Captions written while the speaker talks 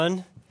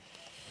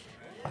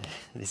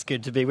It's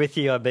good to be with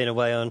you. I've been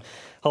away on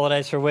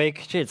holidays for a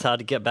week. Gee, it's hard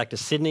to get back to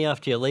Sydney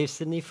after you leave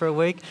Sydney for a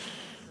week.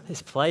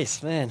 This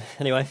place, man.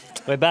 Anyway,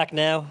 we're back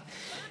now.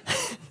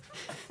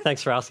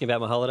 Thanks for asking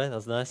about my holiday. That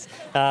was nice.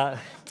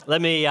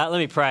 Let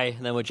me pray,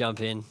 and then we'll jump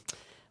in.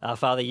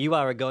 Father, you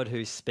are a God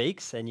who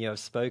speaks, and you have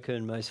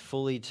spoken most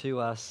fully to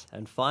us,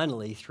 and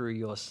finally through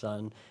your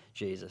Son,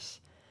 Jesus.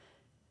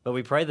 But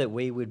we pray that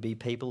we would be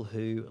people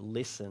who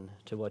listen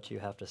to what you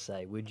have to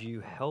say. Would you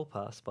help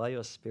us by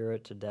your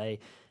Spirit today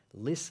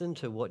listen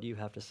to what you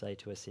have to say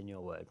to us in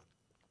your word?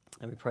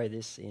 And we pray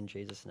this in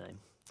Jesus' name.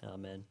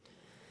 Amen.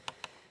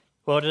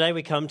 Well, today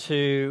we come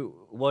to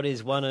what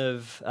is one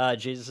of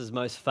Jesus'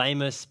 most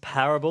famous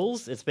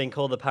parables. It's been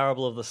called the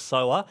parable of the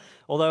sower,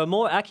 although a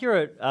more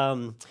accurate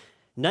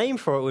name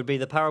for it would be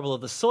the parable of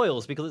the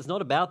soils, because it's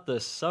not about the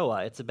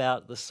sower, it's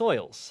about the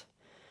soils.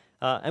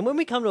 And when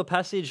we come to a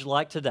passage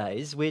like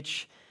today's,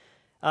 which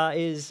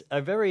is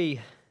a very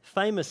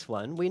famous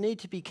one, we need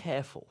to be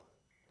careful.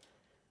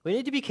 We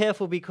need to be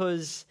careful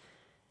because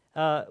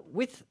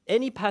with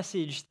any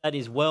passage that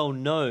is well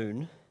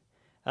known,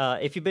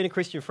 if you've been a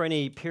Christian for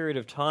any period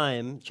of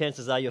time,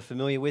 chances are you're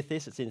familiar with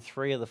this. It's in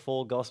 3 of the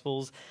 4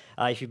 Gospels.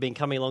 If you've been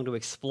coming along to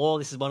Explore,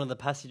 this is one of the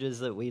passages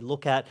that we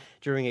look at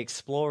during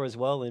Explore as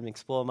well, in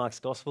Explore Mark's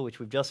Gospel,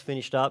 which we've just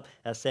finished up.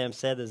 As Sam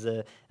said, there's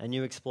a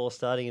new Explore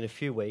starting in a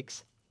few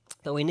weeks.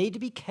 But we need to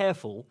be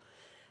careful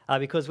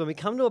because when we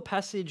come to a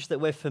passage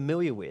that we're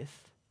familiar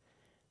with,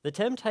 the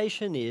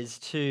temptation is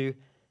to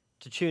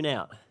tune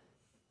out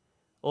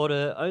or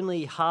to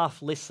only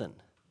half listen,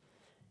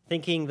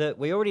 thinking that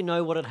we already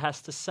know what it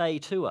has to say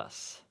to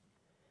us.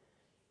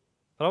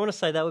 But I want to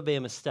say that would be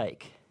a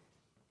mistake.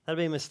 That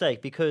would be a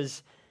mistake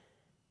because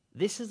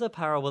this is a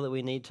parable that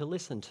we need to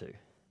listen to.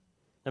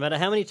 No matter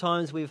how many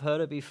times we've heard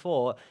it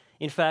before,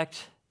 in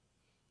fact,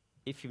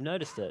 if you've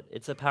noticed it,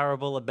 it's a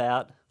parable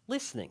about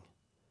listening.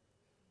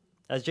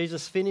 As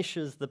Jesus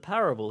finishes the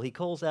parable, he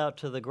calls out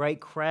to the great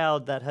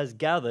crowd that has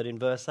gathered in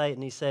verse 8,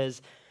 and he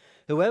says,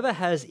 "Whoever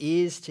has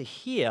ears to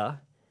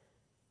hear,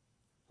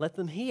 let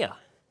them hear."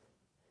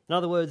 In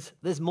other words,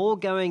 there's more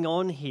going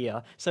on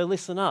here, so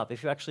listen up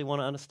if you actually want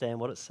to understand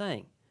what it's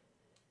saying.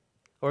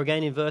 Or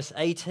again in verse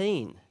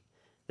 18,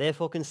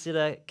 "Therefore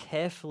consider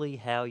carefully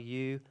how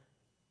you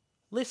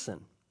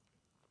listen."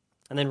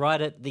 And then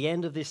right at the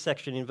end of this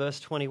section in verse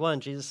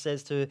 21, Jesus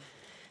says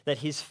that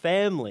his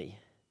family,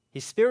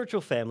 his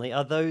spiritual family,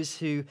 are those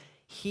who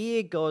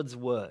hear God's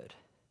word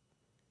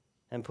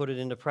and put it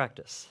into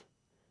practice.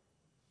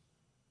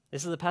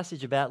 This is a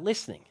passage about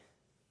listening,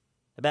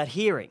 about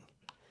hearing.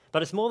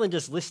 But it's more than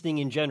just listening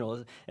in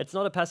general. It's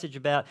not a passage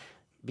about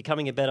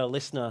becoming a better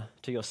listener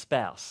to your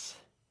spouse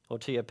or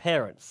to your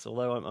parents,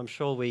 although I'm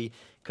sure we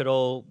could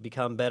all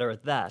become better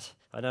at that.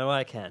 I know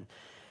I can.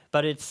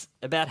 But it's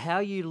about how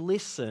you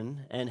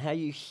listen and how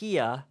you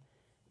hear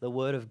the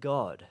word of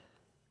God.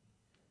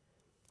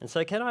 And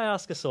so can I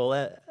ask us all,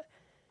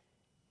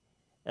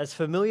 as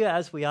familiar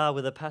as we are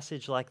with a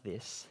passage like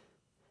this,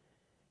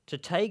 to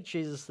take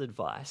Jesus'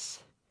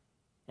 advice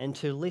and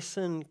to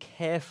listen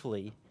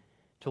carefully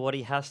to what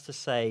he has to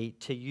say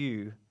to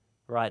you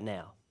right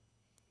now?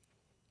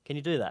 Can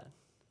you do that?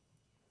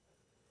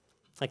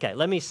 Okay,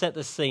 let me set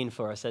the scene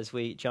for us as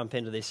we jump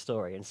into this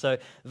story. And so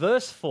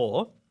verse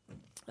 4,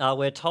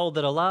 we're told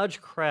that a large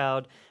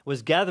crowd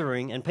was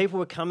gathering and people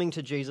were coming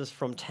to Jesus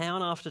from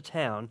town after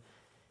town,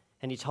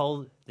 and he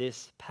told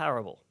this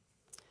parable.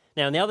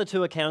 Now, in the other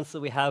 2 accounts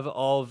that we have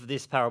of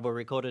this parable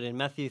recorded in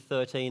Matthew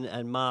 13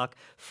 and Mark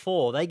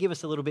 4, they give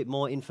us a little bit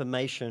more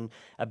information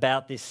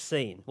about this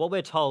scene. What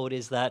we're told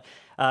is that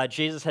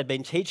Jesus had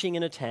been teaching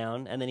in a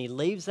town, and then he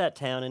leaves that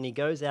town and he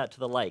goes out to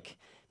the lake.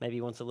 Maybe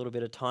he wants a little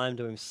bit of time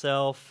to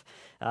himself,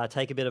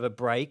 take a bit of a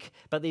break.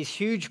 But these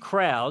huge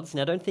crowds,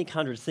 now don't think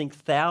hundreds, think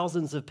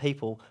thousands of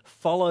people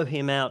follow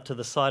him out to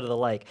the side of the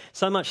lake,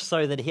 so much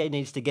so that he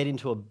needs to get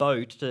into a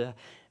boat to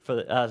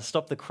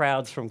stop the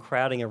crowds from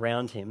crowding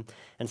around him.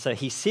 And so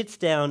he sits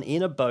down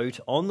in a boat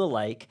on the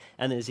lake,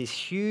 and there's this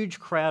huge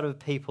crowd of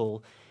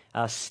people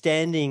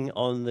standing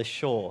on the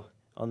shore,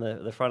 on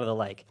the front of the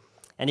lake.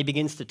 And he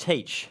begins to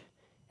teach.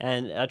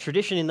 And a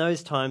tradition in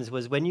those times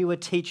was when you were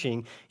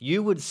teaching,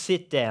 you would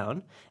sit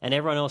down, and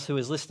everyone else who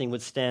was listening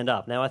would stand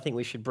up. Now, I think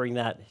we should bring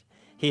that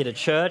here to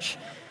church.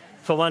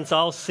 For once,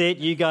 I'll sit,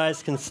 you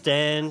guys can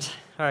stand.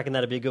 I reckon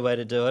that'd be a good way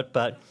to do it,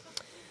 but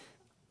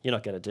you're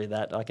not going to do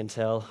that, I can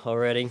tell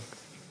already.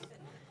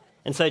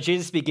 And so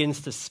Jesus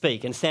begins to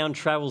speak, and sound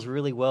travels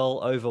really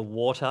well over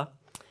water.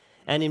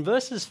 And in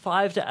verses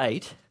 5 to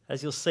 8,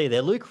 as you'll see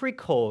there, Luke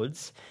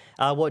records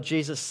what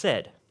Jesus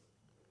said.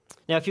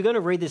 Now, if you're going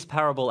to read this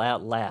parable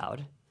out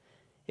loud,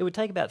 it would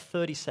take about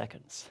 30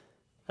 seconds.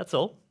 That's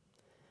all.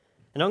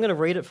 And I'm going to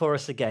read it for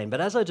us again.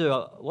 But as I do,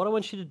 what I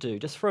want you to do,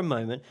 just for a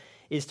moment,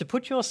 is to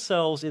put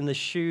yourselves in the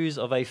shoes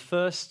of a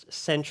first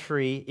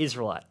century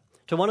Israelite,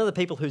 to one of the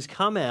people who's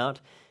come out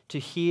to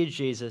hear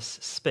Jesus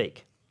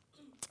speak.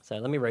 So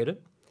let me read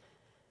it.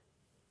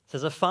 It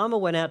says, "A farmer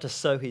went out to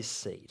sow his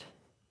seed.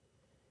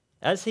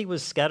 As he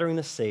was scattering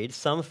the seed,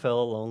 some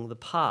fell along the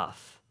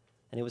path,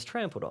 and it was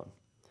trampled on.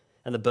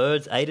 and the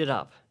birds ate it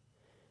up.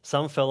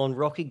 Some fell on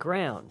rocky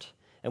ground,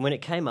 and when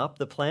it came up,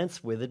 the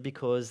plants withered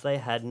because they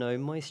had no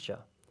moisture.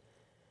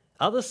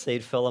 Other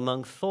seed fell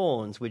among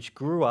thorns, which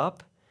grew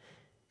up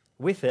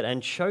with it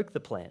and choked the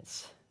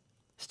plants.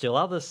 Still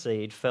other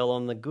seed fell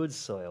on the good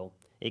soil.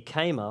 It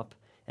came up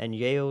and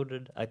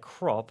yielded a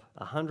crop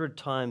 100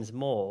 times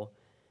more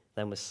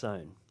than was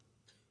sown.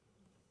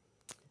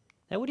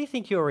 Now, what do you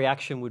think your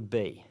reaction would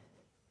be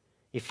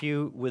if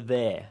you were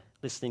there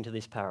listening to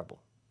this parable?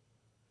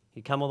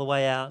 You'd come all the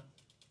way out,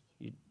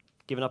 you'd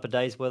given up a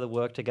day's worth of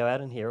work to go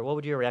out and hear it. What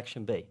would your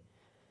reaction be?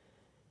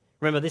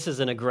 Remember, this is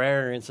an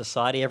agrarian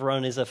society.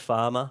 Everyone is a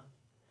farmer.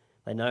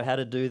 They know how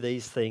to do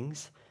these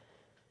things.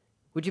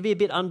 Would you be a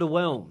bit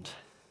underwhelmed?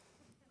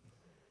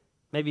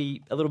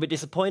 Maybe a little bit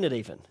disappointed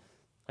even?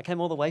 I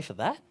came all the way for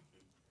that?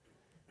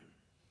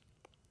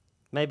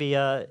 Maybe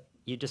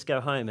you just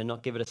go home and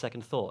not give it a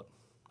second thought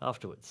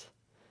afterwards.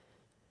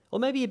 Or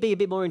maybe you'd be a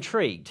bit more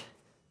intrigued.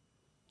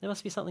 There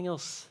must be something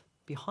else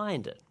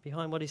behind it,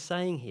 behind what he's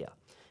saying here.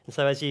 And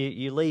so as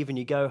you leave and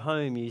you go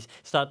home, you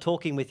start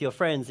talking with your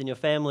friends and your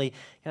family,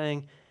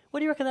 going, what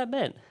do you reckon that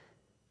meant?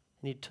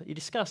 And you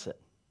discuss it.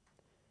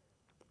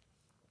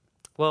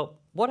 Well,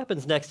 what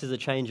happens next is a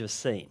change of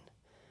scene.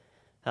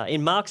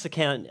 In Mark's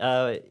account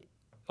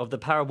of the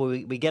parable,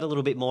 we get a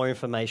little bit more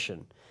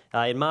information.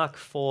 In Mark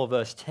 4,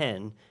 verse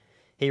 10,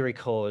 he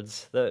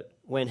records that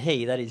when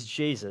he, that is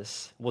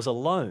Jesus, was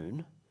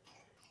alone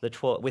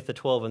with the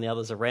 12 and the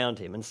others around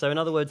him. And so, in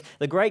other words,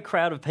 the great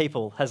crowd of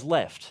people has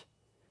left.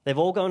 They've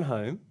all gone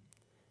home,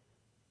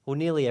 well,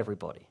 nearly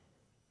everybody.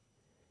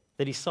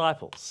 The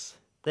disciples,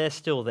 they're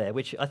still there,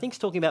 which I think is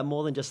talking about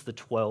more than just the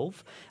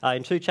 12.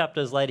 In 2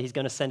 chapters later, he's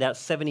going to send out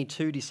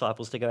 72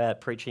 disciples to go out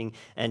preaching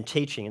and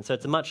teaching. And so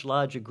it's a much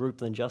larger group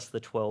than just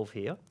the 12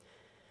 here.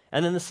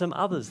 And then there's some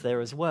others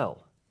there as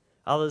well.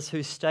 Others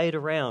who stayed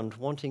around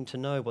wanting to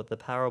know what the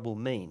parable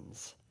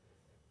means.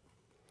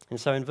 And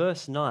so in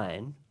verse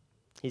 9,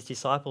 his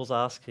disciples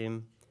ask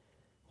him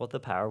what the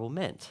parable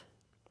meant.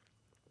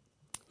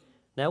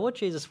 Now, what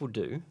Jesus will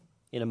do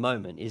in a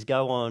moment is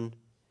go on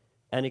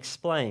and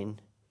explain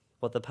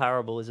what the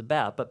parable is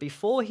about. But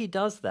before he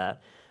does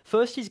that,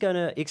 first he's going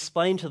to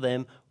explain to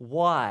them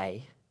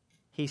why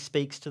he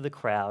speaks to the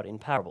crowd in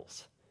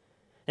parables.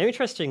 Now,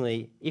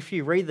 interestingly, if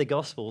you read the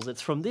Gospels,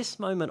 it's from this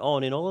moment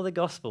on in all of the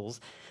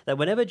Gospels that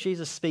whenever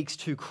Jesus speaks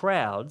to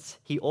crowds,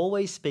 he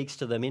always speaks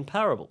to them in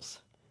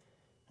parables.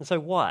 And so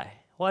why?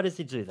 Why does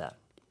he do that?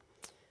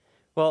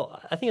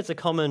 Well, I think it's a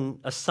common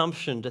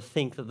assumption to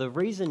think that the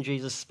reason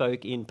Jesus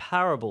spoke in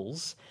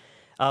parables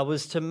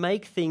was to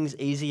make things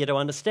easier to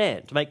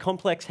understand, to make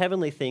complex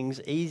heavenly things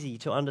easy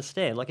to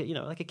understand, like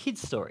a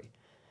kid's story.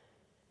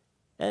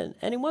 And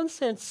in one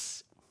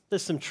sense,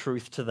 there's some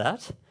truth to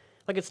that.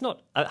 Like, it's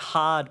not a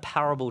hard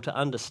parable to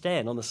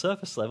understand on the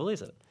surface level,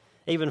 is it?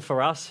 Even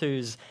for us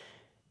whose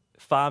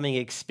farming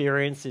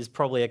experience is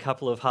probably a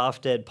couple of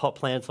half-dead pot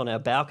plants on our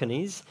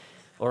balconies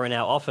or in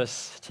our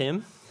office,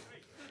 Tim.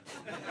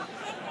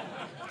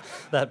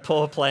 That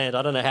poor plant,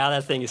 I don't know how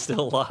that thing is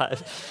still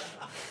alive.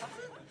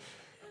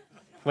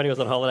 When he was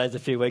on holidays a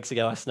few weeks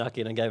ago, I snuck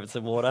in and gave it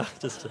some water.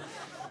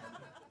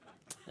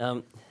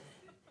 But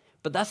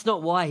that's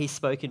not why he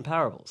spoke in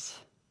parables.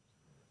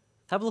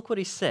 Have a look what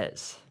he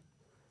says.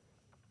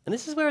 And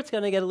this is where it's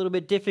going to get a little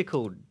bit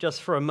difficult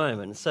just for a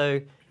moment.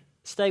 So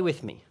stay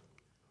with me.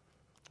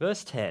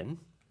 Verse 10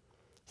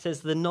 says,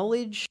 the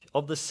knowledge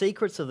of the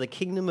secrets of the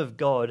kingdom of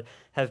God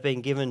have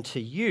been given to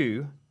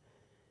you,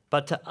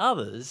 but to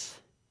others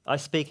I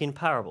speak in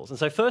parables. And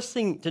so first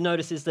thing to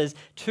notice is there's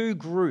two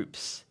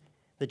groups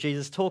that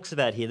Jesus talks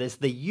about here. There's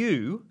the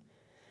you,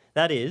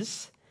 that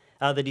is,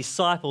 the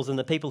disciples and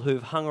the people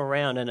who've hung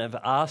around and have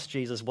asked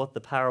Jesus what the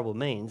parable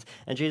means.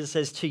 And Jesus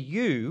says, to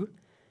you,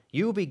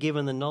 you will be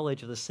given the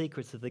knowledge of the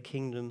secrets of the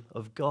kingdom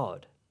of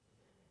God.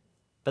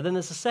 But then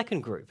there's a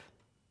second group,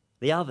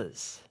 the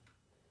others.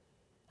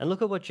 And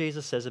look at what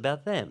Jesus says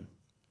about them.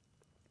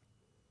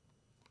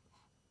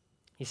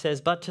 He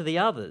says, but to the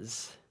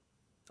others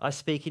I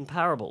speak in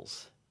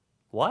parables.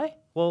 Why?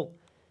 Well,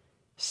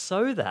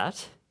 so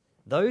that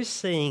those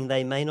seeing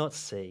they may not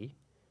see,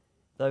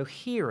 though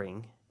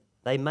hearing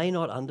they may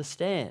not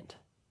understand.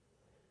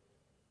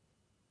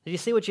 Did you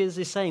see what Jesus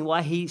is saying?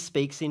 Why he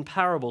speaks in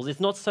parables?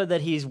 It's not so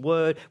that his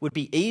word would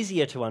be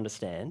easier to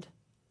understand.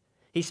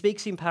 He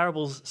speaks in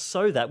parables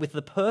so that, with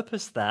the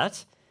purpose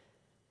that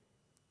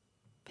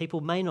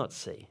people may not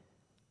see,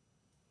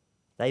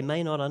 they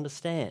may not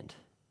understand.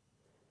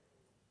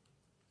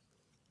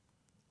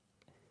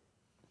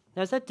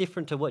 Now, is that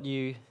different to what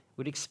you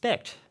would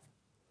expect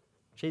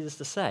Jesus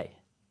to say?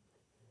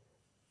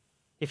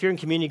 If you're in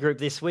community group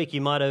this week, you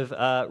might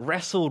have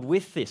wrestled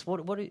with this.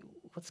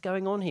 What's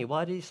going on here?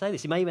 Why did he say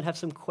this? You may even have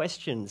some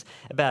questions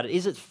about it.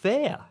 Is it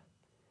fair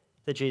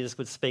that Jesus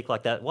would speak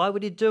like that? Why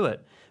would he do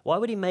it? Why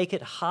would he make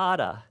it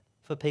harder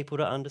for people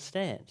to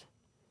understand?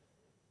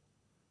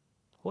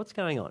 What's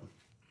going on?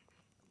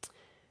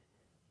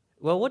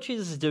 Well, what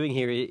Jesus is doing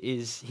here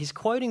is he's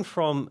quoting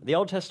from the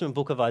Old Testament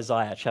book of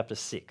Isaiah, chapter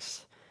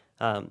 6.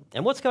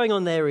 And what's going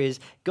on there is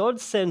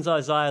God sends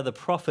Isaiah the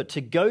prophet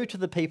to go to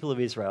the people of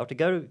Israel, to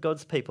go to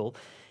God's people,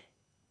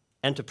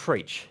 and to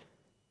preach.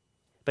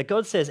 But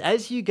God says,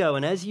 as you go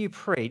and as you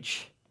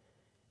preach,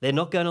 they're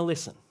not going to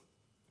listen.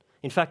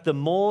 In fact, the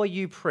more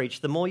you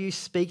preach, the more you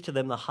speak to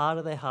them, the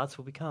harder their hearts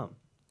will become.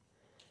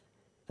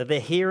 That their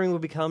hearing will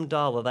become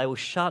duller, they will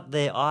shut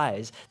their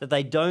eyes, that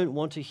they don't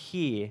want to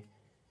hear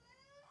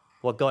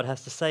what God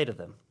has to say to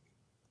them.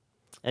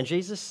 And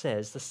Jesus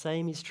says the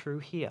same is true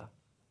here.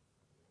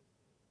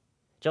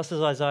 Just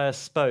as Isaiah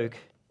spoke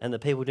and the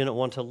people didn't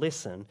want to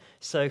listen,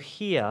 so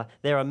here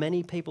there are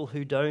many people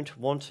who don't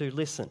want to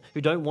listen,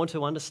 who don't want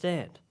to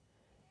understand.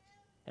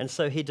 And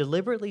so he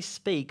deliberately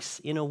speaks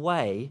in a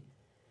way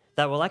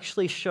that will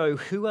actually show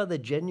who are the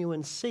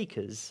genuine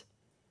seekers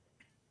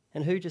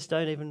and who just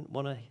don't even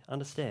want to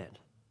understand.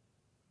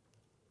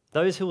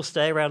 Those who will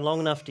stay around long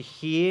enough to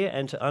hear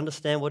and to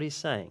understand what he's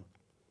saying,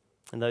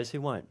 and those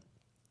who won't.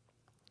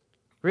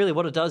 Really,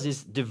 what it does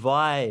is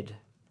divide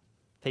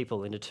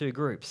people into two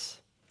groups.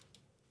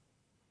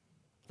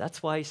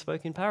 That's why he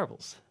spoke in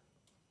parables.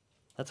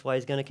 That's why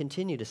he's going to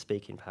continue to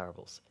speak in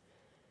parables.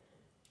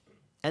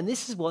 And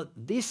this is what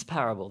this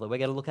parable that we're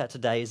going to look at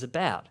today is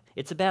about.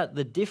 It's about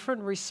the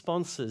different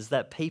responses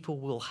that people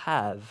will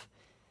have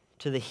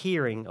to the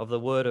hearing of the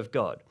word of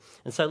God.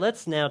 And so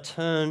let's now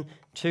turn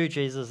to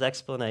Jesus'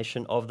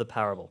 explanation of the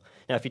parable.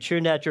 Now, if you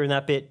tuned out during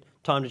that bit,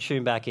 time to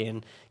tune back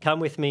in. Come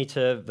with me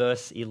to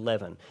verse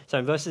 11. So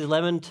in verses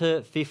 11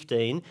 to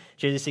 15,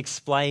 Jesus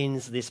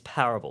explains this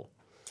parable.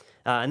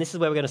 And this is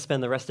where we're going to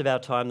spend the rest of our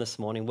time this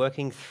morning,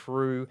 working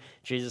through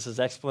Jesus'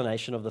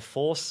 explanation of the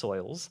four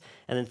soils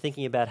and then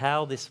thinking about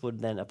how this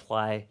would then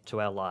apply to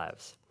our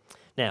lives.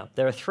 Now,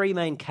 there are three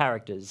main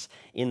characters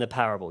in the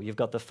parable. You've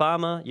got the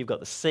farmer, you've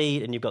got the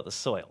seed, and you've got the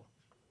soil.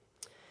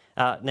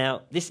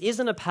 Now, this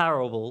isn't a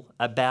parable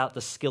about the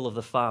skill of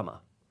the farmer.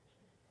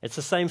 It's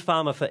the same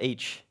farmer for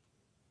each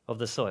of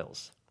the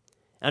soils.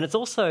 And it's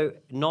also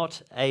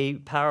not a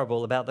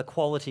parable about the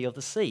quality of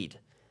the seed.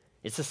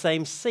 It's the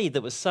same seed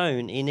that was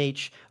sown in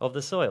each of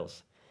the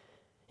soils.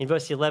 In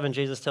verse 11,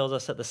 Jesus tells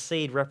us that the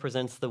seed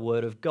represents the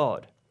word of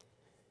God.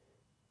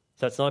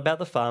 So it's not about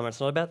the farmer,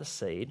 it's not about the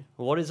seed.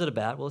 What is it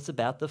about? Well, it's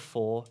about the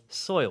four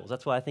soils.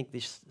 That's why I think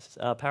this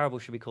parable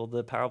should be called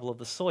the parable of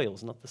the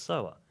soils, not the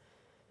sower.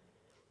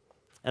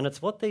 And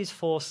it's what these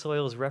four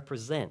soils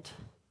represent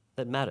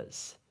that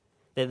matters.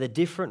 They're the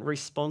different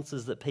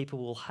responses that people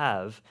will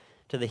have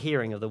to the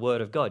hearing of the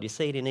word of God. You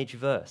see it in each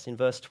verse. In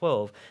verse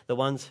 12, the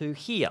ones who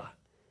hear.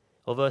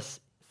 Or verse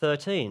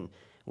 13,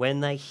 when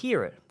they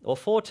hear it. Or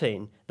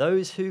 14,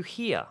 those who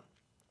hear.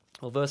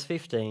 Or verse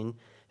 15,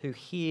 who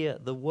hear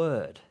the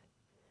word.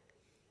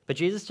 But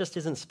Jesus just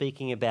isn't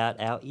speaking about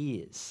our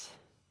ears.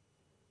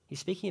 He's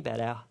speaking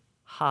about our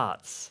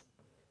hearts.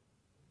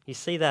 You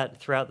see that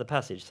throughout the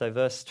passage. So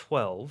verse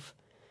 12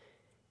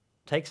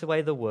 takes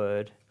away the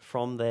word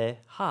from their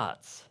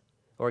hearts.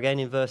 Or again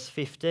in verse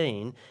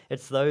 15,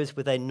 it's those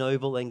with a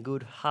noble and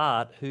good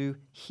heart who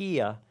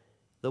hear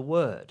the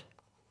word.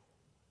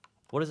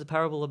 What is the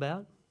parable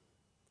about?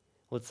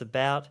 Well, it's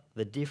about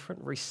the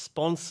different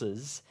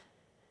responses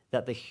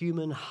that the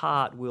human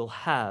heart will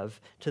have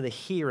to the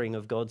hearing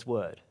of God's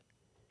word.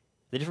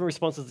 The different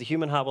responses the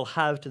human heart will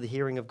have to the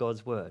hearing of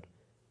God's word.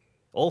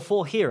 All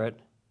four hear it,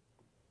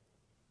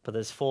 but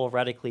there's four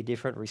radically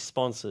different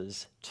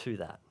responses to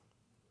that.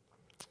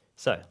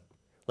 So,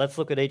 let's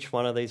look at each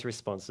one of these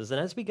responses. And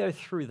as we go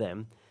through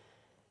them,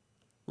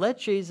 let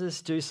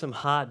Jesus do some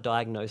heart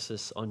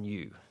diagnosis on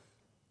you.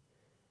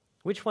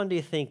 Which one do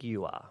you think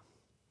you are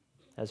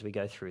as we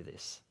go through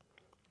this?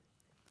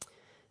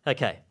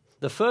 Okay,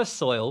 the first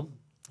soil,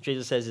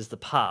 Jesus says, is the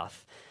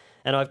path.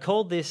 And I've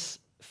called this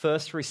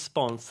first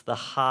response the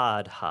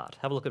hard heart.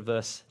 Have a look at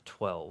verse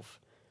 12.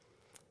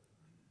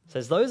 It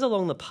says, those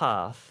along the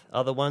path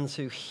are the ones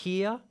who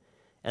hear,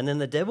 and then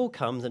the devil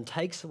comes and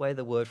takes away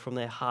the word from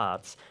their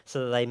hearts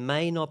so that they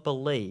may not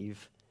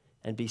believe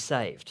and be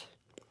saved.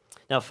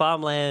 Now,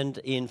 farmland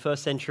in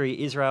first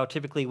century Israel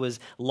typically was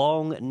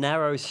long,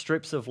 narrow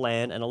strips of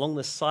land, and along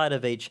the side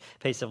of each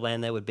piece of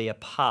land there would be a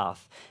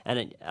path.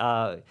 And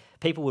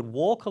people would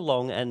walk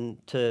along and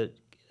to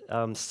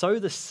sow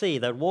the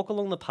seed. They'd walk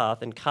along the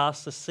path and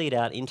cast the seed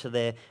out into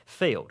their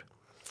field.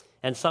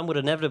 And some would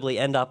inevitably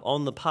end up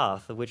on the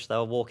path of which they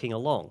were walking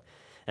along.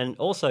 And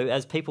also,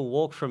 as people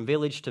walked from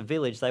village to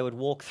village, they would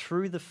walk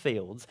through the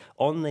fields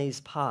on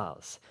these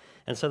paths.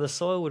 And so the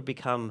soil would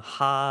become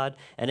hard,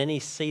 and any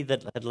seed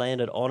that had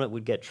landed on it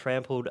would get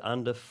trampled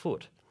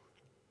underfoot.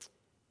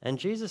 And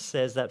Jesus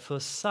says that for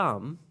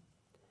some,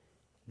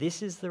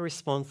 this is the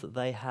response that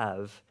they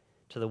have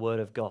to the word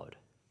of God.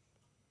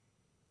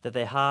 That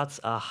their hearts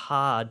are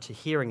hard to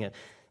hearing it,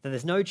 that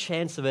there's no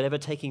chance of it ever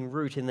taking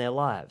root in their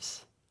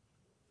lives.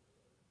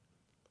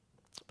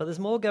 But there's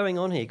more going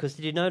on here, because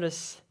did you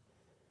notice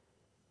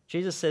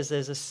Jesus says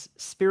there's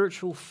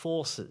spiritual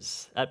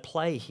forces at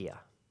play here?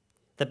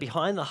 That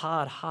behind the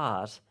hard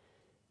heart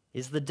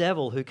is the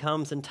devil who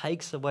comes and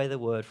takes away the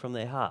word from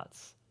their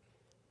hearts.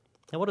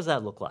 Now, what does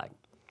that look like?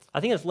 I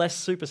think it's less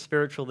super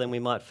spiritual than we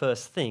might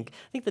first think.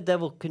 I think the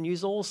devil can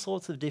use all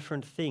sorts of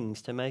different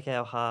things to make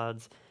our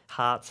hearts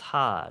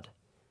hard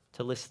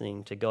to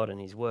listening to God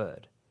and his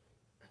word.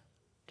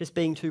 Just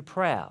being too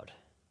proud,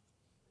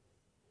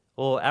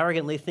 or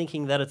arrogantly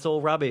thinking that it's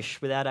all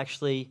rubbish without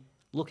actually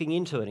looking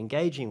into it,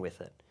 engaging with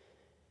it,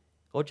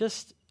 or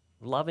just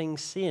loving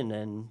sin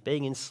and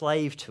being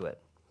enslaved to it.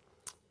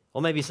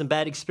 Or maybe some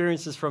bad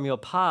experiences from your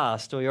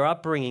past or your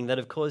upbringing that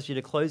have caused you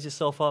to close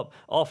yourself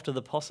off to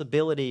the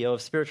possibility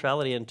of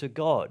spirituality and to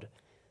God.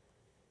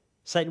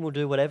 Satan will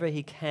do whatever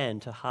he can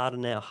to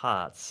harden our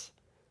hearts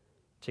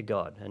to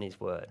God and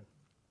his word.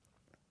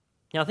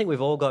 Now, I think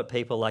we've all got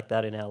people like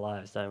that in our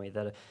lives, don't we,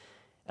 that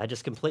are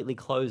just completely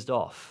closed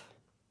off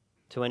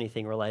to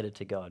anything related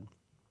to God.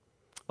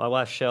 My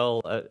wife,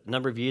 Shell, a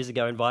number of years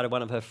ago invited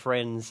one of her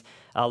friends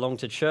along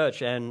to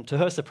church, and to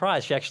her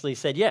surprise, she actually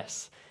said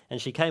yes.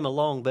 And she came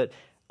along, but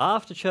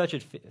after church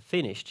had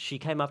finished, she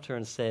came up to her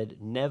and said,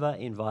 "Never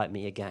invite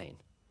me again."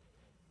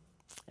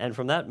 And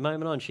from that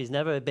moment on, she's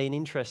never been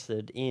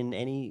interested in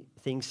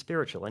anything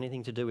spiritual,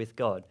 anything to do with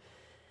God.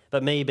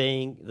 But me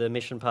being the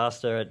mission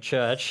pastor at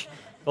church,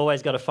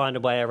 always got to find a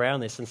way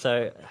around this. And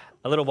so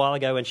a little while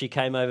ago when she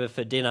came over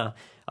for dinner,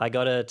 I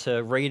got her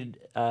to read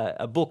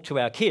a book to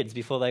our kids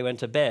before they went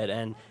to bed.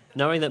 And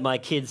knowing that my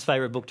kids'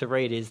 favourite book to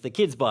read is the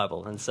kids'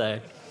 Bible. And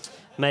so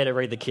made her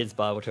read the kids'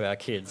 Bible to our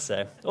kids.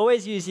 So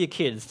always use your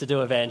kids to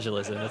do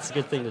evangelism. It's a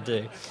good thing to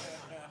do.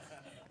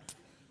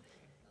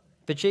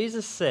 But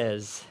Jesus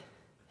says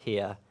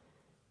here,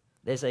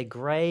 there's a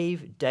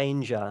grave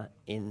danger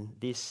in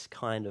this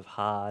kind of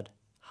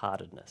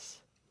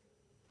hard-heartedness.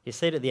 You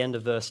see it at the end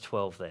of verse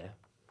 12 there.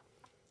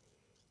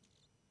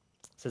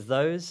 It says,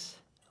 those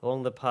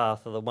along the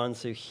path are the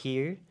ones who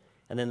hear,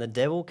 and then the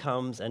devil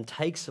comes and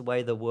takes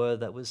away the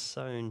word that was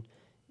sown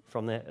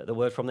from the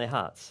word from their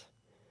hearts,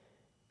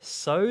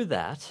 so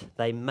that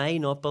they may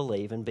not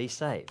believe and be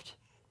saved.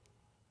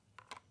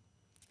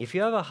 If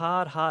you have a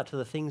hard heart to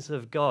the things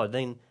of God,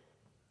 then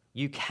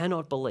you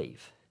cannot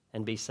believe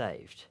and be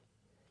saved.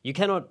 You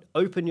cannot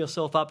open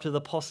yourself up to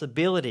the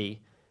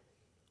possibility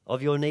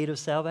of your need of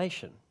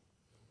salvation.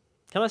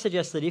 Can I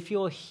suggest that if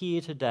you're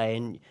here today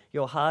and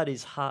your heart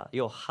is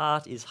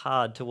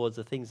hard towards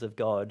the things of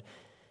God,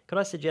 could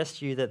I suggest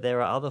to you that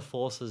there are other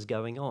forces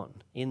going on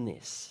in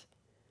this?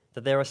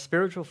 That there are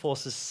spiritual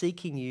forces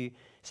seeking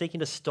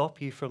to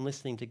stop you from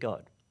listening to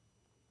God.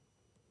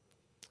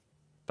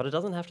 But it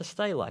doesn't have to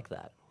stay like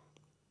that.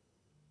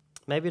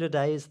 Maybe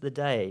today is the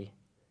day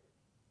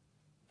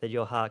that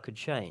your heart could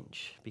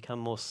change, become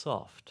more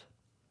soft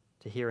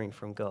to hearing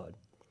from God.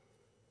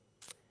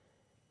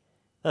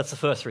 That's the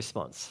first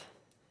response,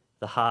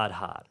 the hard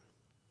heart.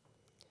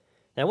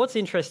 Now, what's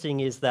interesting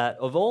is that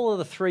of all of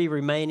the three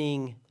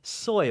remaining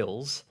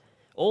soils,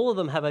 all of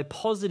them have a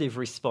positive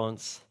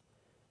response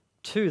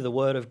to the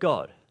Word of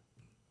God,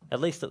 at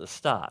least at the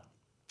start.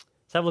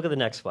 Let's have a look at the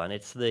next one.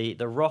 It's the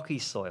rocky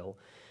soil,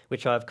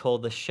 which I've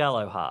called the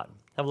shallow heart.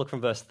 Have a look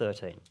from verse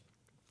 13. It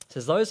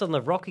says, those on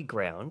the rocky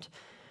ground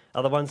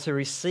are the ones who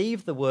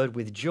receive the word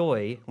with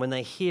joy when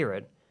they hear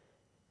it,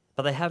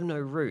 but they have no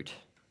root.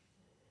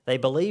 They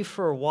believe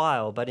for a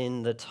while, but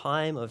in the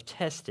time of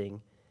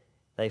testing,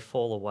 they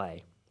fall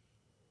away.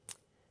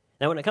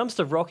 Now, when it comes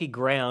to rocky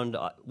ground,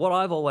 what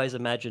I've always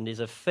imagined is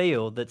a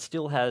field that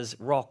still has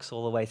rocks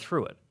all the way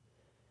through it.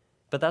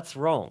 But that's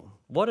wrong.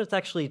 What it's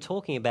actually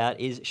talking about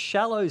is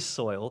shallow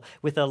soil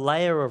with a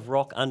layer of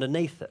rock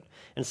underneath it.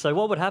 And so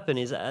what would happen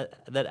is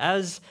that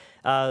as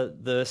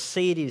the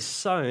seed is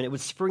sown, it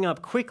would spring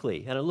up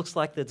quickly, and it looks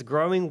like it's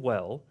growing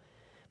well.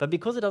 But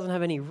because it doesn't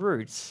have any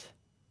roots,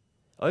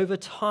 over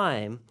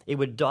time, it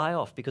would die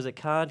off because it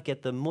can't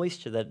get the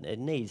moisture that it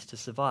needs to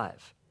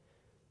survive.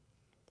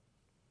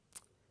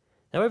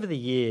 Now, over the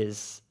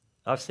years,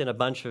 I've seen a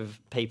bunch of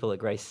people at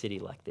Grace City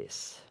like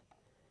this,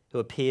 who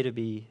have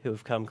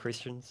become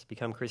Christians.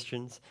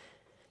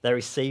 They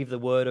receive the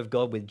word of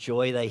God with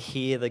joy. They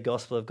hear the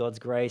gospel of God's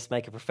grace,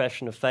 make a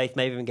profession of faith,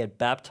 maybe even get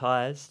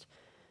baptized.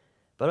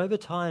 But over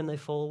time, they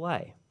fall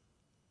away.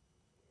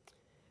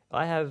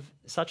 I have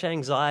such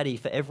anxiety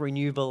for every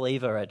new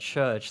believer at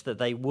church that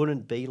they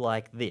wouldn't be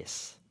like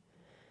this,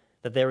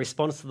 that their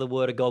response to the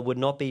word of God would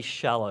not be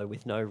shallow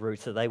with no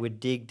roots, that they would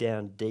dig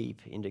down deep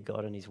into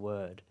God and his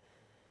word.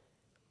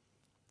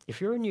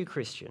 If you're a new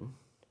Christian,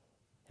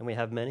 and we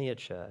have many at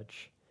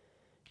church,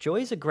 joy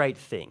is a great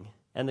thing,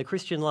 and the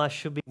Christian life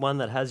should be one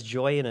that has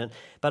joy in it,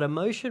 but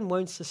emotion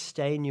won't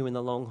sustain you in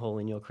the long haul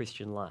in your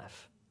Christian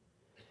life.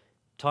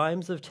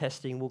 Times of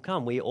testing will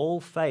come. We all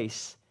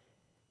face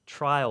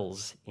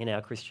trials in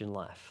our Christian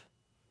life.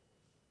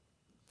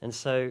 And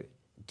so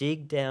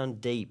dig down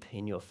deep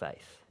in your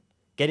faith.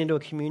 Get into a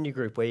community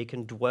group where you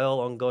can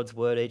dwell on God's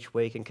word each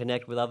week and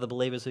connect with other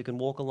believers who can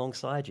walk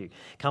alongside you.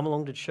 Come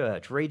along to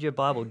church. Read your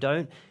Bible.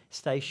 Don't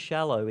stay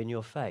shallow in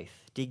your faith.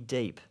 Dig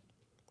deep.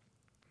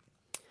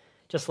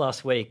 Just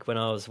last week when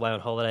I was away on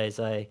holidays,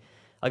 I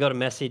got a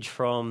message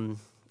from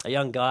a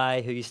young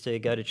guy who used to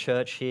go to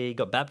church here. He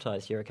got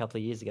baptized here a couple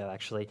of years ago,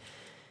 actually.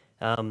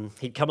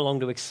 He'd come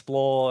along to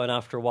explore, and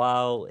after a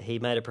while, he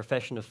made a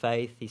profession of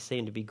faith. He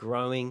seemed to be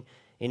growing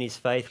in his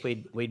faith.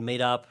 We'd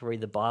meet up,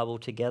 read the Bible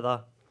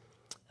together.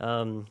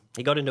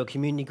 He got into a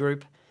community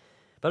group,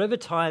 but over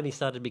time, he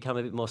started to become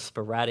a bit more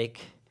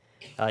sporadic.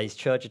 His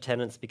church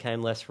attendance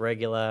became less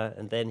regular,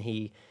 and then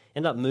he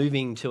ended up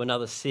moving to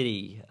another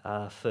city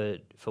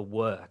for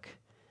work,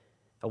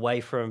 away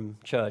from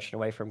church and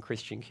away from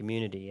Christian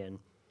community. And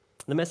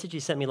the message he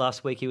sent me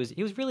last week, he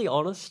was really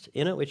honest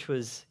in it, which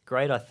was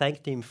great. I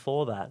thanked him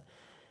for that.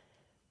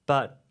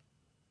 But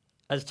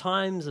as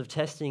times of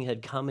testing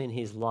had come in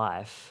his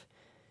life,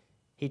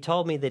 he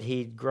told me that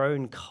he'd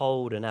grown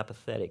cold and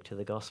apathetic to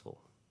the gospel.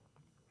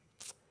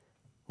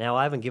 Now,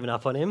 I haven't given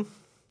up on him.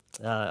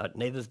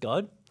 Neither's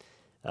God.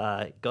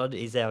 God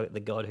is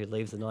the God who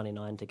leaves the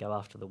 99 to go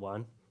after the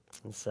one.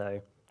 And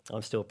so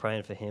I'm still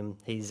praying for him.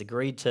 He's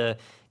agreed to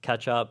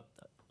catch up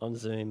on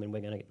Zoom, and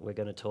we're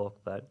gonna talk.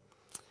 But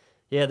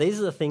yeah, these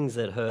are the things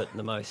that hurt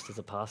the most as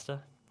a pastor,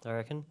 I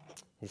reckon.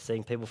 Is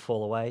seeing people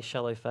fall away,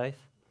 shallow faith.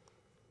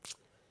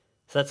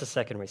 So that's the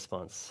second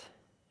response,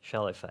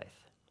 shallow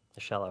faith,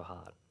 a shallow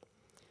heart.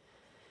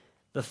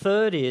 The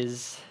third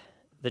is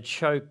the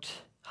choked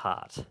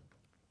heart.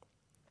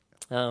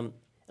 And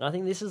I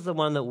think this is the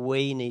one that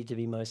we need to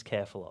be most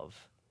careful of.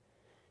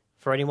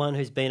 For anyone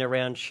who's been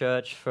around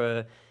church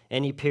for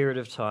any period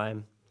of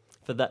time,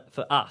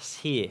 for us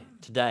here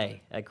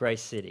today at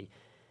Grace City,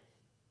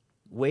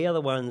 we are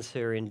the ones who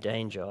are in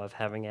danger of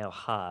having our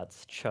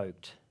hearts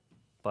choked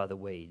by the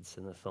weeds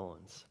and the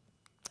thorns.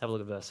 Have a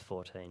look at verse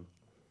 14.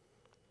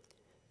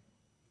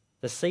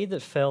 The seed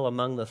that fell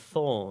among the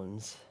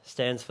thorns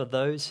stands for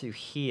those who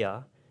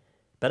hear,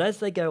 but as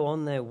they go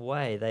on their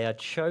way, they are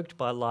choked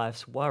by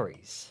life's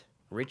worries,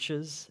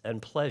 riches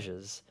and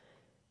pleasures,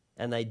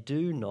 and they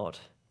do not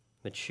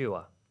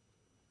mature.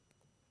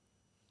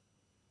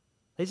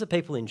 These are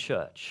people in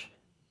church.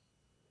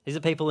 These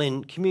are people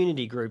in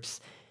community groups.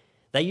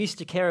 They used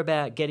to care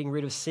about getting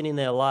rid of sin in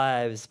their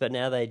lives, but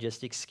now they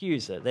just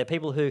excuse it. They're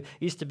people who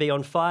used to be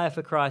on fire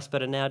for Christ,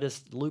 but are now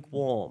just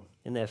lukewarm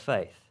in their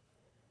faith.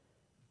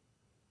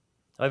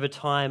 Over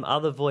time,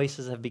 other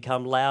voices have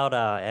become louder,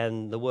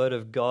 and the word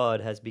of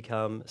God has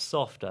become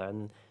softer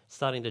and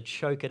starting to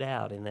choke it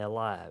out in their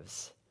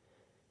lives.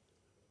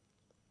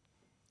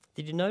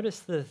 Did you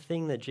notice the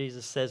thing that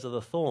Jesus says are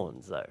the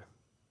thorns, though?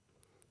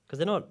 Because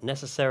they're not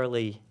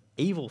necessarily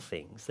evil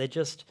things. They're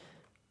just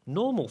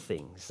normal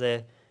things.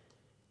 They're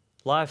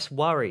life's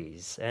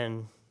worries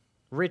and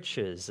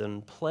riches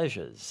and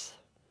pleasures.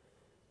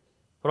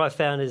 What I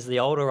found is the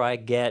older I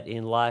get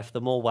in life,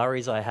 the more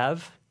worries I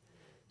have.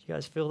 Do you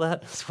guys feel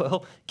that as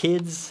well?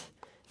 Kids,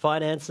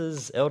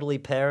 finances, elderly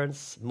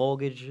parents,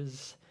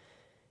 mortgages,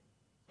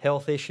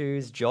 health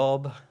issues,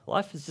 job.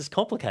 Life is just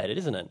complicated,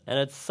 isn't it? And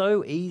it's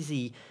so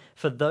easy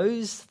for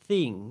those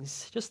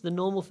things, just the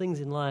normal things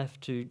in life,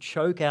 to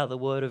choke out the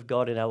word of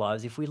God in our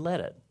lives if we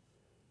let it.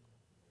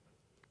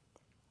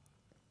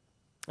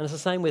 And it's the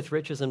same with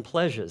riches and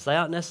pleasures. They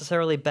aren't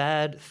necessarily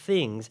bad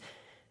things,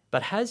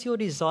 but has your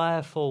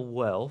desire for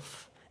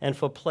wealth and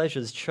for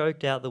pleasures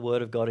choked out the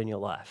word of God in your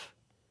life?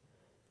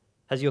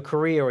 Has your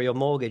career or your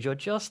mortgage or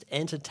just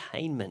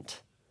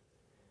entertainment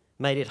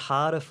made it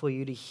harder for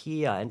you to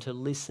hear and to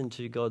listen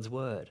to God's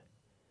word?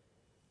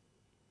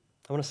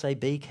 I want to say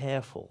be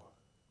careful,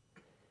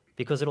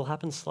 because it'll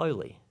happen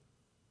slowly.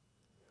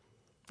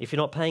 If you're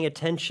not paying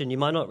attention, you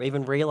might not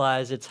even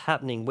realize it's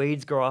happening.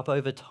 Weeds grow up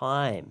over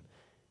time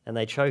and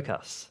they choke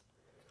us.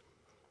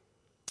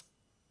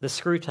 The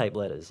Screwtape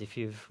Letters, if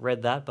you've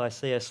read that by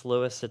C.S.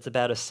 Lewis, it's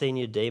about a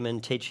senior demon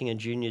teaching a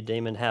junior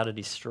demon how to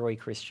destroy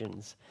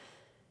Christians.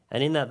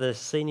 And in that, the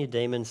senior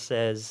demon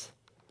says,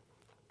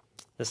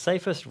 the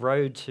safest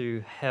road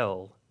to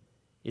hell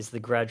is the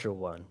gradual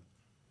one,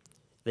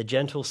 the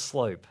gentle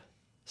slope,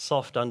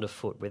 soft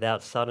underfoot,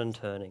 without sudden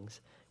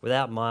turnings,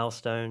 without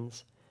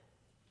milestones,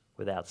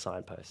 without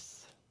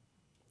signposts.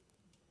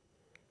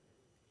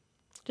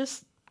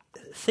 Just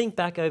think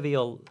back over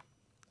your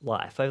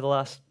life, over the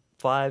last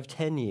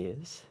 5-10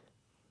 years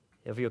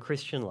of your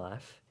Christian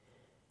life.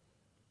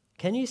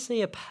 Can you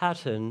see a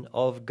pattern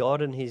of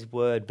God and his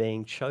word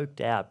being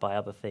choked out by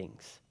other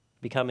things,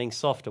 becoming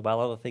softer while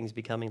other things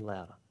becoming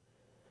louder?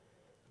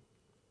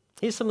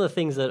 Here's some of the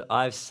things that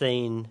I've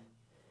seen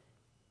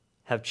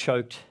have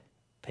choked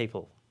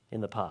people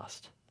in the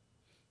past,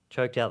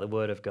 choked out the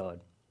word of God.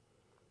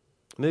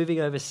 Moving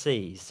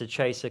overseas to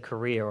chase a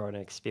career or an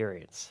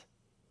experience.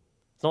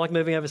 It's not like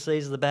moving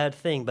overseas is a bad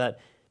thing,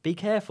 but be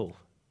careful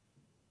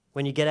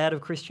when you get out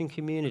of Christian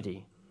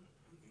community.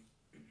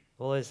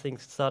 All those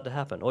things start to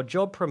happen. Or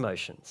job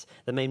promotions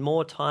that mean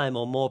more time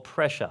or more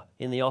pressure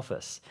in the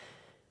office.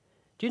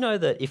 Do you know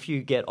that if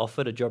you get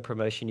offered a job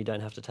promotion, you don't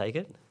have to take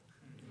it?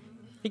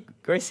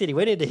 Grace City,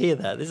 we need to hear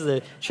that. This is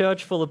a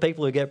church full of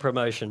people who get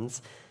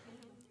promotions.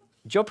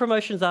 Job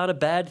promotions aren't a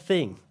bad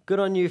thing. Good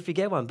on you if you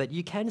get one, but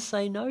you can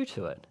say no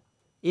to it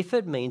if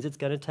it means it's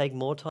going to take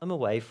more time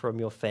away from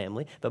your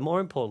family, but more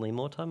importantly,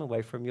 more time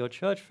away from your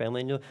church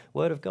family and your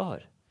word of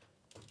God.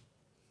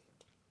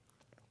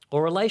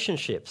 Or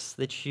relationships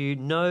that you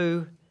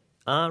know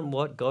aren't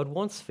what God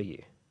wants for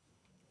you.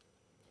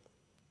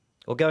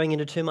 Or going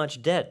into too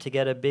much debt to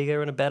get a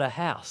bigger and a better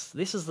house.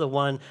 This is the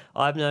one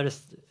I've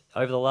noticed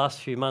over the last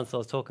few months. I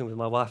was talking with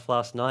my wife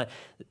last night.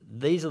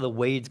 These are the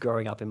weeds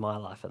growing up in my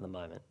life at the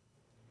moment.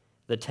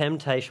 The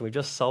temptation, we've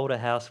just sold a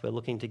house, we're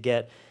looking to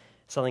get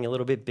something a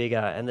little bit bigger,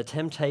 and the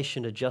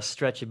temptation to just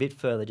stretch a bit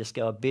further, just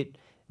go a bit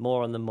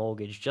more on the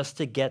mortgage, just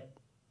to get,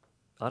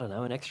 I don't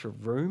know, an extra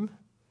room.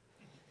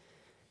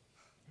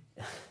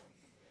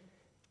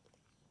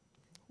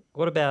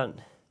 What about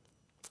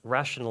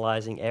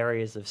rationalizing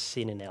areas of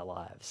sin in our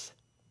lives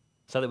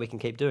so that we can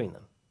keep doing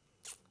them?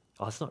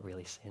 Oh, it's not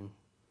really sin.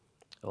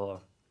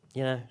 Or,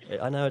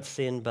 I know it's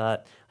sin,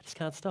 but I just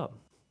can't stop.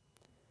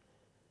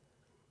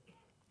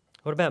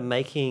 What about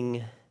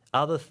making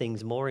other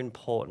things more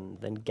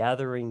important than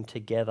gathering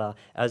together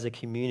as a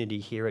community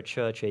here at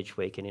church each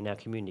week and in our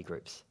community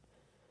groups?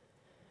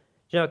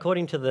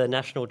 According to the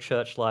National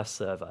Church Life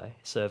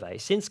Survey,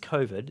 since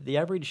COVID, the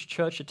average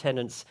church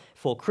attendance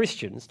for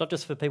Christians, not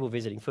just for people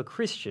visiting, for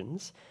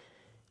Christians,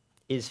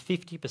 is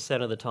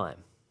 50% of the time.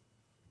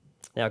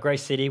 Now,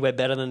 Grace City, we're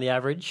better than the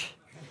average.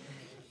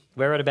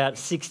 We're at about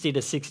 60 to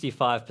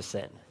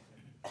 65%.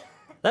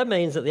 That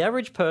means that the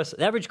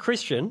average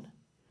Christian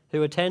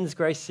who attends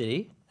Grace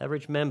City,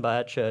 average member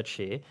at church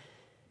here,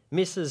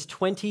 misses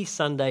 20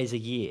 Sundays a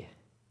year.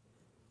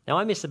 Now,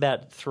 I miss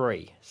about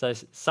 3, so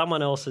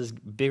someone else is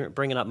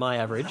bringing up my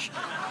average.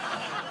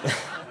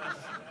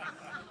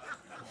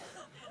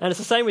 And it's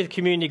the same with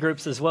community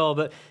groups as well.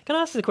 But can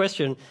I ask the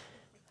question?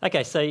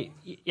 Okay, so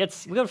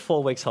we've got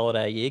 4 weeks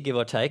holiday a year, give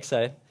or take.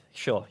 So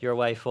sure, you're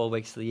away 4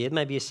 weeks of the year.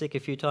 Maybe you're sick a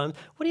few times.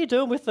 What are you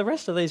doing with the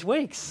rest of these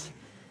weeks?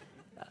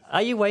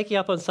 Are you waking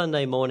up on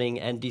Sunday morning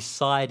and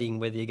deciding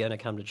whether you're going to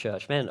come to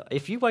church? Man,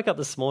 if you woke up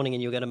this morning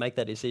and you're going to make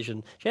that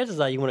decision, chances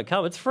are you wouldn't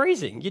come. It's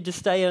freezing. You just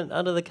stay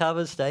under the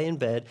covers, stay in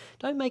bed.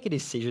 Don't make a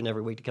decision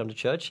every week to come to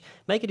church.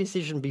 Make a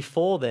decision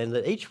before then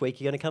that each week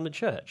you're going to come to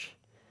church.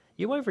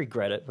 You won't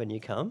regret it when you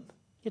come.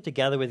 You get to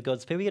gather with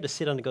God's people. You get to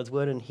sit under God's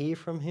word and hear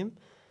from him.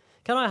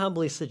 Can I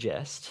humbly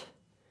suggest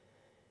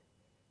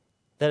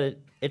that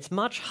it's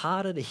much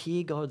harder to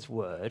hear God's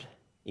word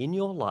in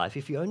your life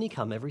if you only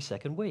come every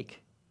second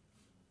week?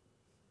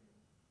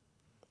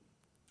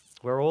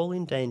 We're all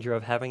in danger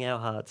of having our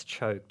hearts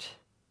choked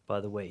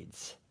by the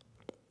weeds.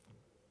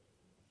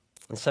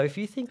 And so if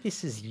you think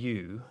this is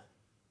you,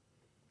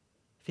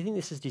 if you think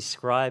this is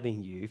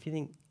describing you, if you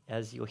think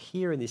as you're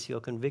hearing this, you're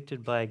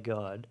convicted by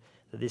God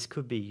that this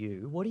could be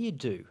you, what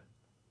do?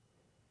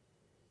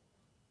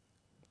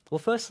 Well,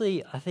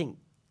 firstly, I think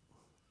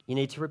you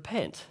need to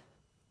repent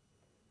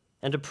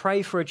and to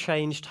pray for a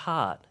changed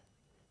heart.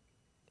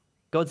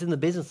 God's in the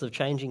business of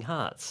changing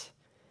hearts.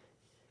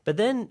 But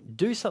then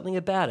do something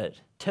about it.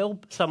 Tell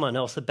someone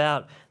else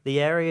about the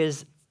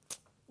areas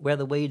where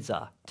the weeds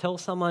are. Tell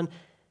someone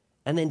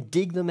and then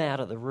dig them out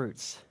at the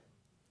roots.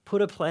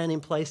 Put a plan in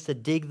place to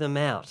dig them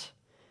out.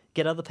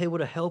 Get other people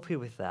to help you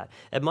with that.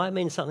 It might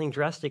mean something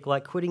drastic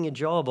like quitting a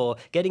job or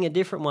getting a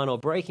different one or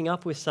breaking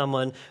up with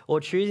someone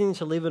or choosing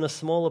to live in a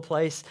smaller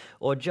place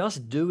or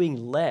just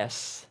doing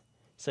less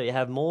so you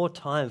have more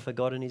time for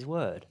God and his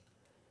word.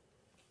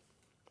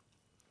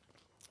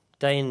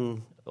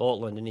 Dane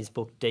Ortland in his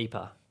book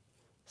Deeper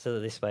says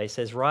it this way. He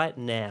says, right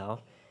now,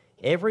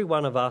 every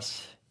one of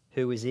us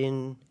who is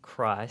in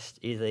Christ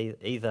is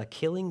either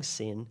killing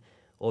sin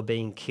or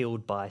being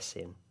killed by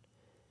sin,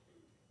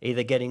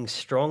 either getting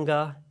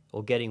stronger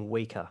or getting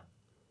weaker.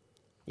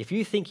 If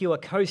you think you are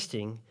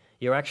coasting,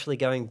 you're actually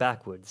going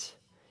backwards.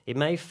 It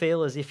may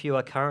feel as if you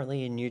are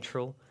currently in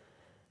neutral,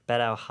 but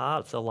our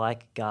hearts are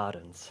like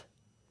gardens.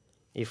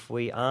 If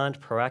we aren't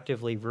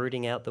proactively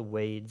rooting out the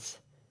weeds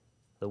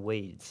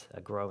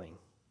are growing.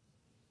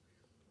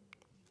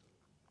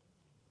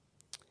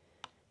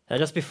 Now,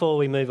 just before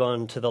we move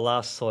on to the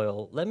last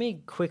soil, let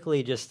me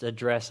quickly just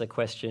address a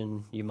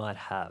question you might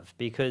have,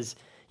 because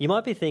you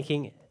might be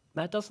thinking,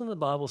 Matt, doesn't the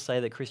Bible say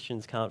that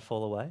Christians can't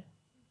fall away?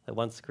 That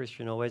once a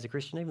Christian, always a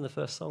Christian? Even the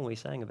first song we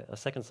sang about, the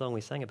second song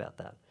we sang about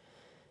that.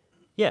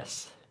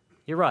 Yes,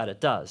 you're right, it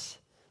does.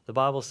 The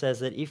Bible says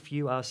that if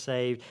you are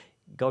saved,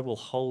 God will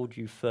hold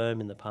you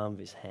firm in the palm of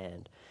his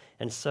hand.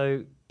 And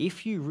so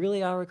if you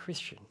really are a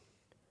Christian,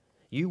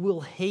 you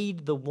will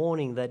heed the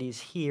warning that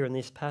is here in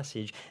this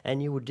passage,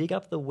 and you will dig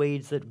up the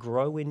weeds that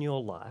grow in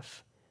your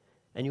life,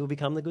 and you will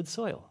become the good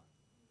soil.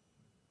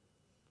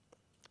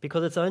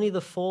 Because it's only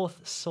the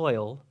fourth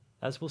soil,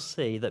 as we'll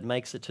see, that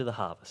makes it to the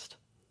harvest.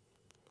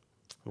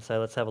 And so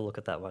let's have a look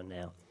at that one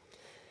now.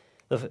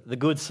 The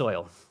good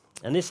soil.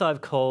 And this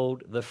I've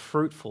called the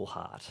fruitful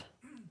heart.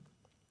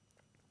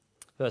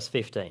 Verse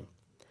 15.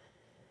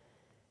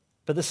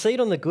 But the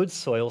seed on the good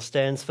soil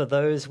stands for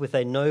those with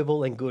a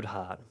noble and good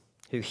heart,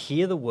 who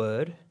hear the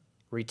word,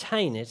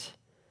 retain it,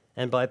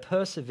 and by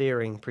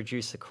persevering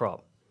produce a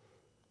crop.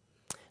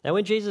 Now,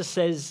 when Jesus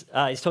says,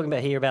 he's talking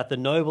about here about the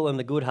noble and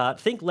the good heart,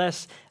 think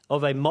less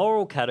of a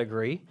moral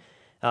category,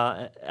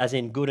 as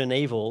in good and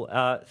evil.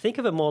 Think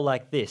of it more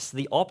like this,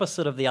 the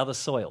opposite of the other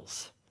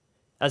soils.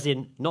 as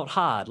in not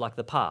hard like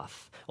the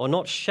path, or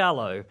not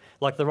shallow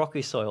like the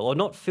rocky soil, or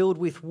not filled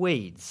with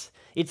weeds.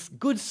 It's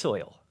good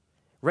soil,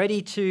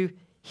 ready to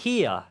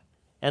hear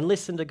and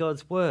listen to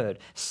God's word,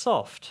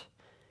 soft,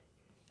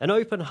 an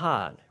open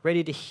heart,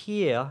 ready to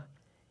hear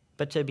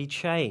but to be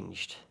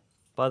changed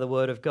by the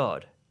word of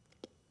God.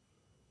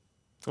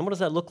 And what does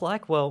that look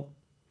like? Well,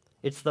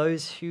 it's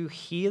those who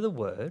hear the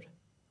word,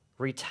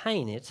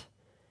 retain it,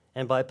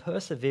 and by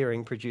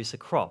persevering produce a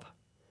crop.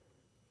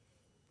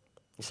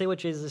 You see what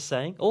Jesus is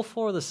saying? All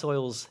four of the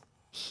soils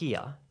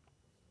hear,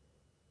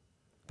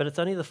 but it's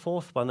only the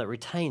fourth one that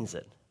retains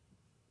it.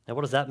 Now,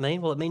 what does that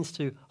mean? Well, it means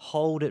to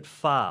hold it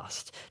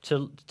fast,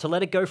 to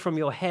let it go from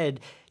your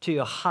head to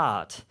your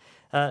heart,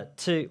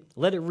 to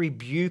let it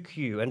rebuke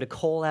you and to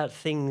call out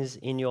things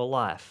in your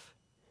life.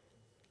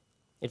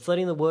 It's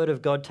letting the word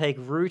of God take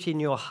root in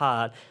your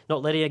heart,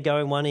 not letting it go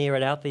in one ear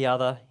and out the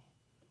other,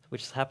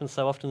 which happens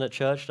so often at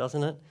church,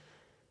 doesn't it?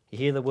 You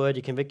hear the word,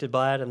 you're convicted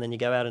by it, and then you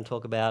go out and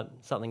talk about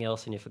something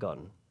else and you've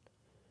forgotten.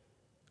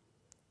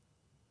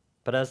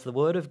 But as the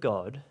word of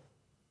God,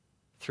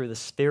 through the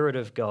Spirit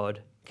of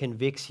God,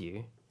 convicts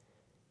you,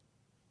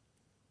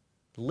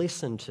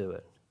 listen to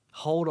it,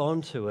 hold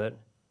on to it,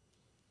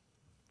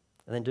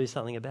 and then do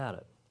something about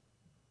it.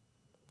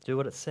 Do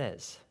what it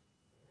says.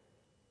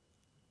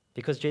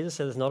 Because Jesus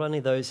says not only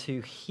those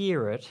who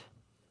hear it,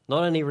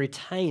 not only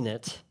retain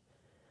it,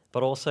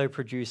 but also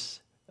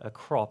produce a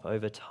crop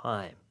over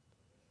time.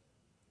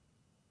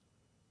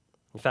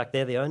 In fact,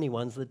 they're the only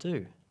ones that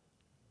do.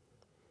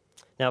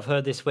 Now, I've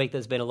heard this week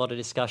there's been a lot of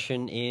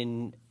discussion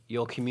in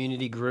your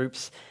community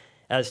groups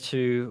as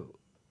to,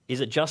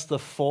 is it just the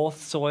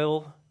fourth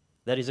soil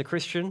that is a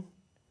Christian?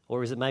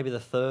 Or is it maybe the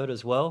third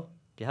as well?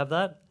 Do you have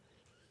that?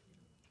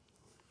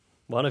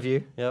 One of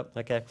you? Yep,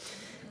 okay.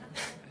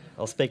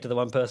 I'll speak to the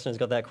one person who's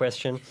got that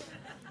question.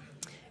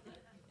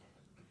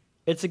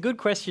 It's a good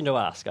question to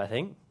ask, I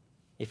think,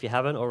 if you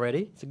haven't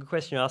already. It's a good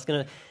question to ask.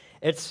 And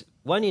it's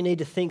one you need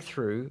to think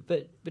through,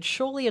 but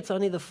surely it's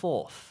only the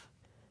fourth,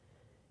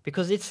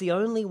 because it's the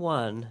only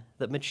one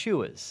that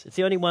matures. It's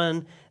the only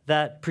one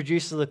that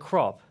produces a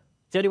crop.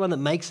 It's the only one that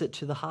makes it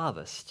to the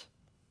harvest.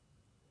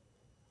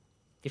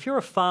 If you're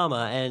a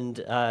farmer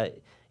and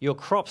your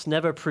crops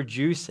never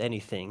produce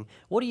anything,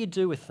 what do you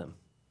do with them?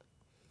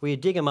 Well, you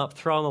dig them up,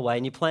 throw them away,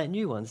 and you plant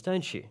new ones,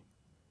 don't you?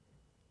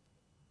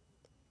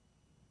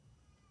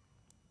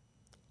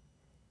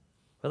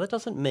 Well, that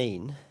doesn't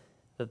mean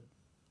that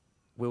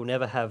we'll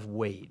never have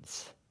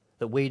weeds,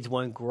 that weeds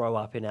won't grow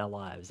up in our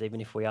lives, even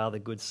if we are the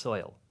good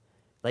soil.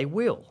 They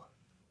will.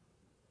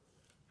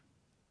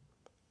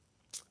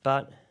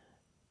 But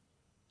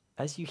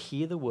as you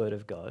hear the word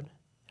of God,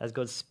 as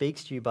God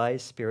speaks to you by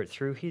his Spirit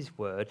through his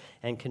word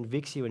and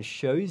convicts you and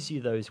shows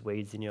you those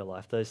weeds in your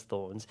life, those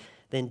thorns,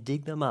 then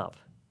dig them up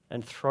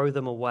and throw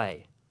them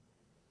away.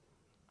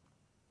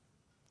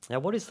 Now,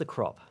 what is the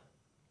crop?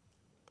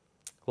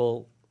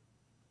 Well,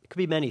 it could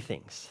be many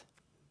things.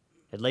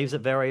 It leaves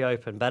it very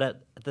open, but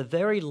at the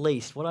very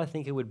least, what I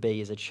think it would be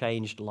is a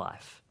changed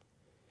life.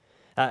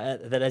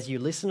 That as you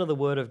listen to the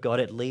word of God,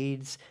 it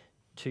leads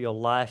to your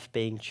life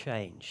being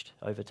changed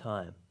over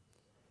time.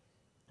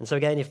 And so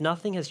again, if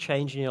nothing has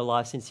changed in your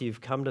life since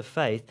you've come to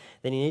faith,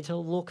 then you need to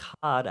look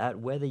hard at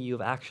whether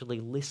you've actually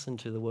listened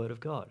to the word of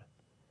God.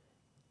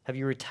 Have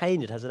you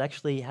retained it? Has it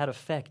actually had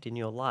effect in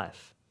your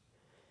life?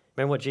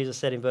 Remember what Jesus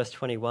said in verse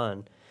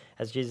 21.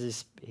 As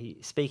Jesus is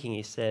speaking,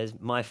 he says,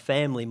 my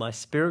family, my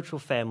spiritual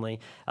family,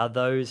 are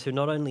those who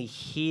not only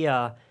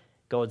hear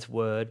God's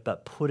word,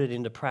 but put it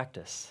into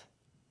practice.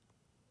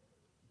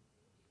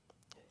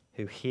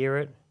 Who hear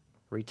it,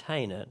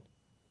 retain it,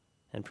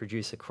 and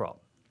produce a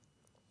crop.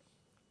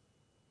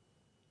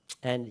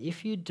 And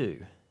if you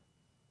do,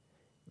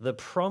 the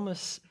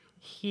promise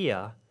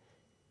here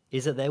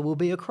is that there will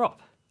be a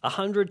crop,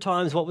 100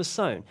 times what was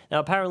sown. Now,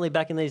 apparently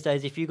back in these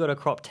days, if you got a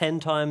crop 10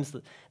 times,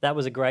 that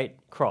was a great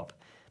crop.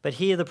 But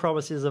here the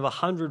promise is of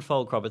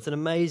 100-fold crop. It's an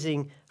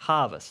amazing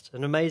harvest,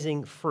 an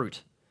amazing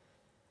fruit.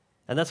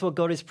 And that's what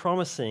God is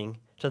promising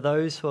to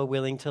those who are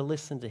willing to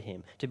listen to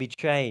him, to be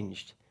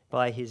changed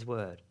by his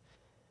word.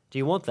 Do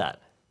you want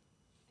that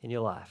in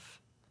your life?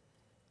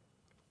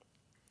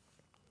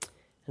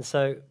 And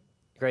so,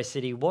 Grace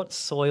City, what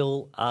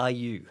soil are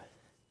you?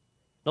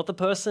 Not the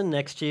person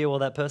next to you or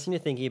that person you're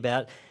thinking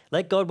about.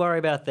 Let God worry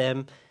about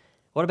them.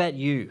 What about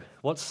you?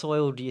 What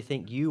soil do you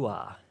think you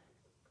are?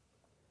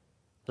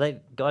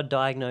 Let God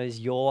diagnose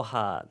your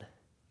heart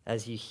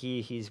as you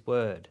hear his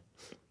word.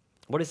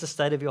 What is the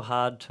state of your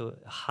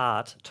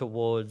heart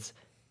towards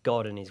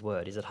God and his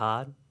word? Is it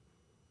hard?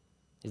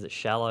 Is it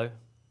shallow?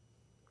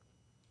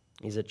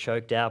 Is it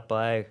choked out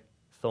by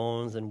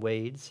thorns and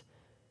weeds?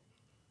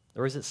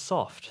 Or is it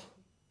soft,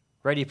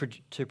 ready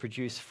to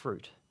produce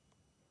fruit?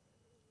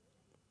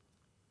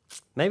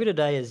 Maybe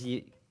today, as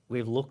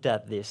we've looked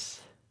at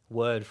this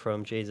word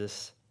from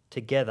Jesus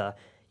together,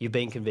 you've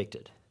been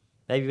convicted.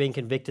 Maybe you've been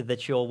convicted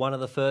that you're one of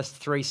the first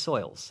three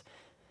soils.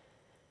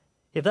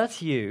 If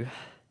that's you,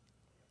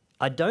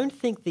 I don't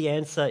think the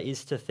answer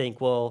is to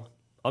think, well,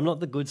 I'm not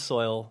the good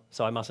soil,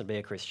 so I mustn't be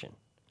a Christian.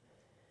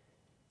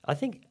 I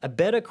think a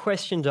better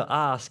question to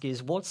ask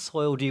is, what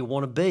soil do you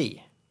want to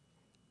be?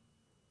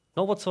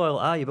 Not what soil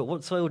are you, but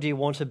what soil do you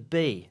want to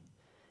be?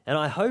 And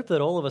I hope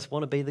that all of us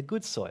want to be the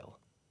good soil,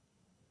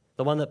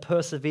 the one that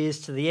perseveres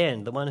to the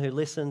end, the one who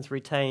listens,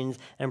 retains,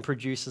 and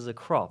produces a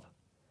crop.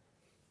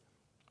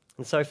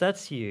 And so if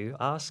that's you,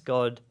 ask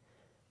God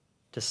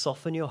to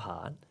soften your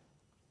heart,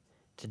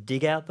 to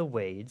dig out the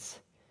weeds,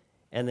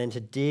 and then to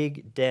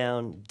dig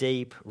down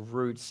deep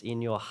roots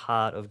in your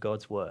heart of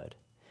God's word,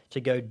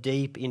 to go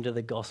deep into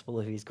the gospel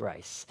of his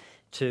grace,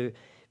 to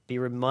be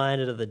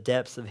reminded of the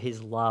depths of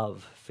his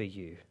love for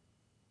you,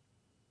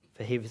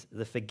 for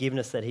the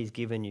forgiveness that he's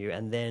given you,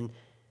 and then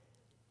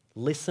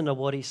listen to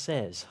what he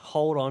says,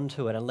 hold on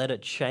to it, and let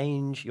it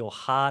change your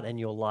heart and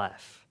your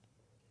life.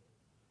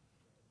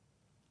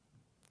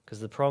 Because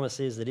the promise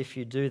is that if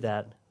you do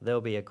that,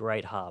 there'll be a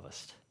great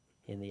harvest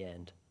in the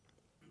end.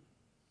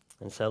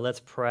 And so let's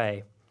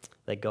pray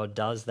that God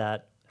does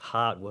that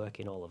heart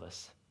work in all of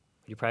us.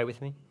 Would you pray with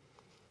me?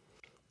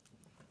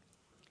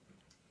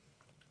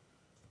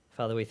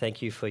 Father, we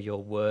thank you for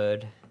your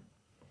word.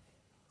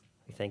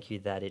 We thank you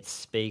that it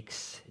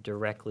speaks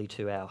directly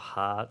to our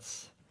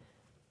hearts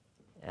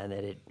and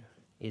that it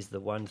is the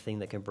one thing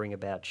that can bring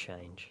about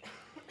change.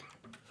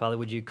 Father,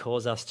 would you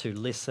cause us to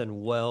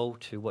listen well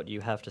to what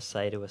you have to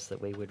say to us, that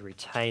we would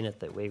retain it,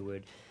 that we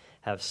would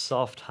have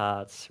soft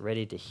hearts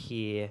ready to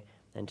hear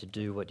and to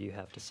do what you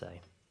have to say.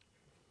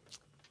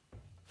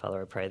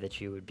 Father, I pray that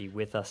you would be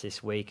with us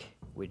this week,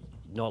 would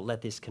not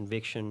let this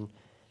conviction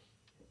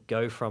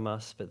go from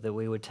us, but that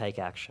we would take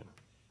action,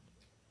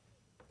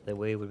 that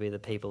we would be the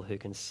people who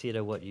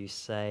consider what you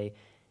say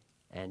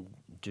and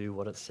do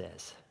what it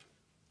says.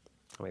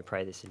 And we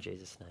pray this in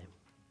Jesus' name.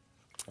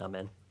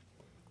 Amen.